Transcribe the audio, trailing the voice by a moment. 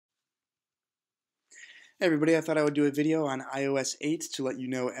Hey everybody, I thought I would do a video on iOS 8 to let you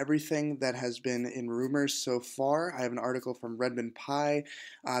know everything that has been in rumors so far. I have an article from Redmond Pi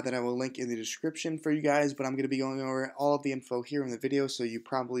that I will link in the description for you guys, but I'm going to be going over all of the info here in the video, so you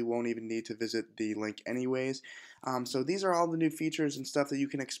probably won't even need to visit the link anyways. So these are all the new features and stuff that you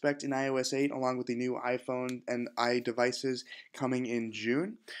can expect in iOS 8, along with the new iPhone and iDevices coming in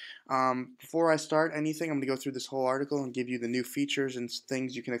June. Before I start anything, I'm going to go through this whole article and give you the new features and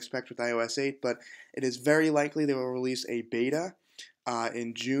things you can expect with iOS 8, but it is very likely they will release a beta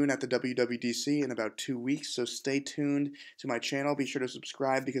in June at the WWDC in about 2 weeks, so stay tuned to my channel. Be sure to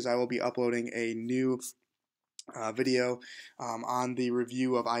subscribe because I will be uploading a new video on the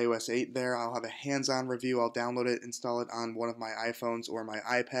review of iOS 8 there. I'll have a hands-on review. I'll download it, install it on one of my iPhones or my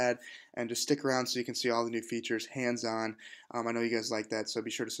iPad, and just stick around so you can see all the new features hands-on. I know you guys like that, so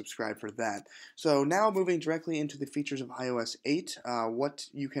be sure to subscribe for that. So now moving directly into the features of iOS 8, what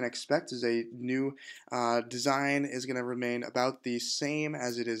you can expect is a new design is going to remain about the same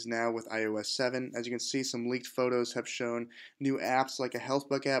as it is now with iOS 7. As you can see, some leaked photos have shown new apps like a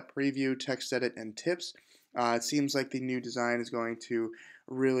Healthbook app, Preview, Text Edit, and Tips. It seems like the new design is going to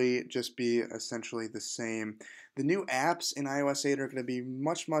really just be essentially the same. The new apps in iOS 8 are going to be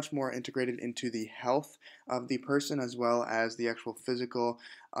much more integrated into the health of the person as well as the actual physical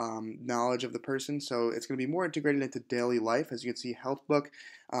knowledge of the person. So it's going to be more integrated into daily life. As you can see, Healthbook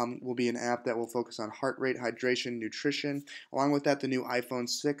will be an app that will focus on heart rate, hydration, nutrition. Along with that, the new iPhone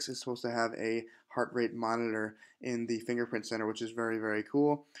 6 is supposed to have a heart rate monitor in the fingerprint center, which is very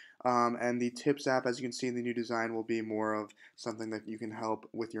cool. And the Tips app, as you can see in the new design, will be more of something that you can help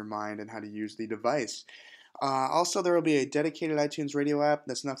with your mind and how to use the device. Also, there will be a dedicated iTunes radio app.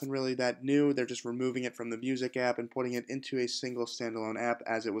 That's nothing really that new. They're just removing it from the music app and putting it into a single standalone app,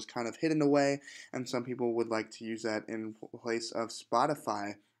 as it was kind of hidden away, and some people would like to use that in place of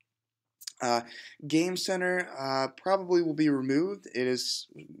Spotify. Game Center probably will be removed. It is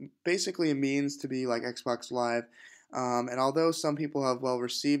basically a means to be like Xbox Live. And although some people have well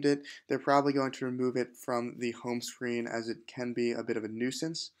received it, they're probably going to remove it from the home screen as it can be a bit of a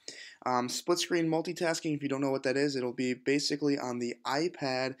nuisance. Split screen multitasking, if you don't know what that is, it'll be basically on the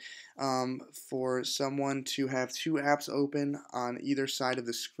iPad for someone to have two apps open on either side of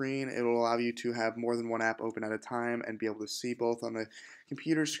the screen. It'll allow you to have more than one app open at a time and be able to see both on the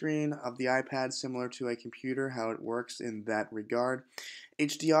computer screen of the iPad, similar to a computer, how it works in that regard.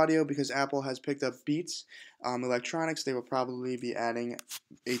 HD audio, because Apple has picked up Beats Electronics, they will probably be adding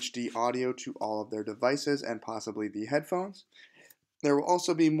HD audio to all of their devices and possibly the headphones. There will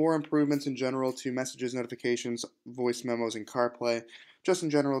also be more improvements in general to messages, notifications, voice memos, and CarPlay, just in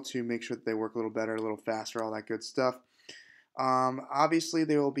general to make sure that they work a little better, a little faster, all that good stuff. Obviously,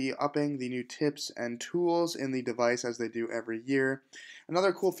 they will be upping the new tips and tools in the device as they do every year.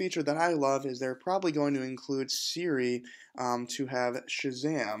 Another cool feature that I love is they're probably going to include Siri to have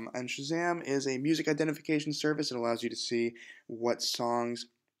Shazam. And Shazam is a music identification service. It allows you to see what songs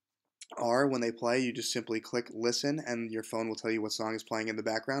are when they play. You just simply click listen and your phone will tell you what song is playing in the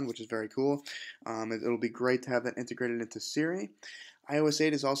background, which is very cool. It'll be great to have that integrated into Siri. iOS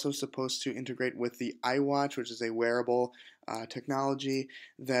 8 is also supposed to integrate with the iWatch, which is a wearable technology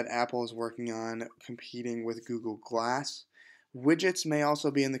that Apple is working on, competing with Google Glass. Widgets may also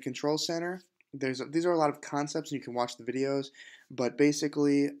be in the control center. These are a lot of concepts, and you can watch the videos, but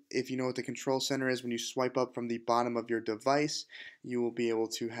basically, if you know what the control center is, when you swipe up from the bottom of your device, you will be able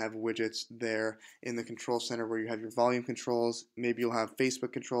to have widgets there in the control center where you have your volume controls. Maybe you'll have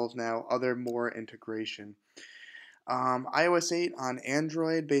Facebook controls now, other more integration. iOS 8 on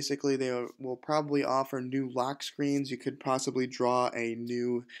Android, basically they will probably offer new lock screens. You could possibly draw a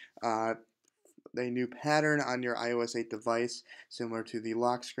new pattern on your iOS 8 device, similar to the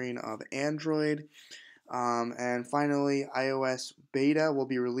lock screen of Android. And finally, iOS beta will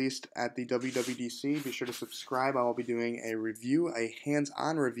be released at the WWDC. Be sure to subscribe. I will be doing a review, a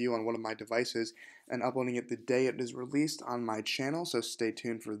hands-on review on one of my devices and uploading it the day it is released on my channel, so stay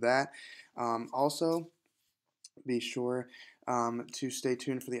tuned for that. Also, be sure to stay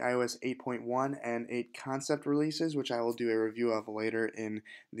tuned for the iOS 8.1 and 8 concept releases, which I will do a review of later in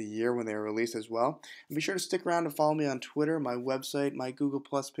the year when they are released as well. And be sure to stick around and follow me on Twitter, my website, my Google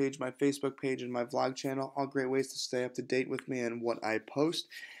Plus page, my Facebook page, and my vlog channel. All great ways to stay up to date with me and what I post.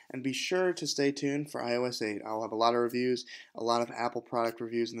 And be sure to stay tuned for iOS 8. I'll have a lot of reviews, a lot of Apple product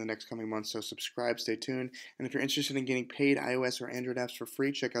reviews in the next coming months, so subscribe, stay tuned. And if you're interested in getting paid iOS or Android apps for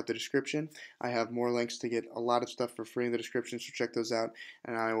free, check out the description. I have more links to get a lot of stuff for free in the description, so check those out.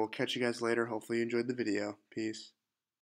 And I will catch you guys later. Hopefully you enjoyed the video. Peace.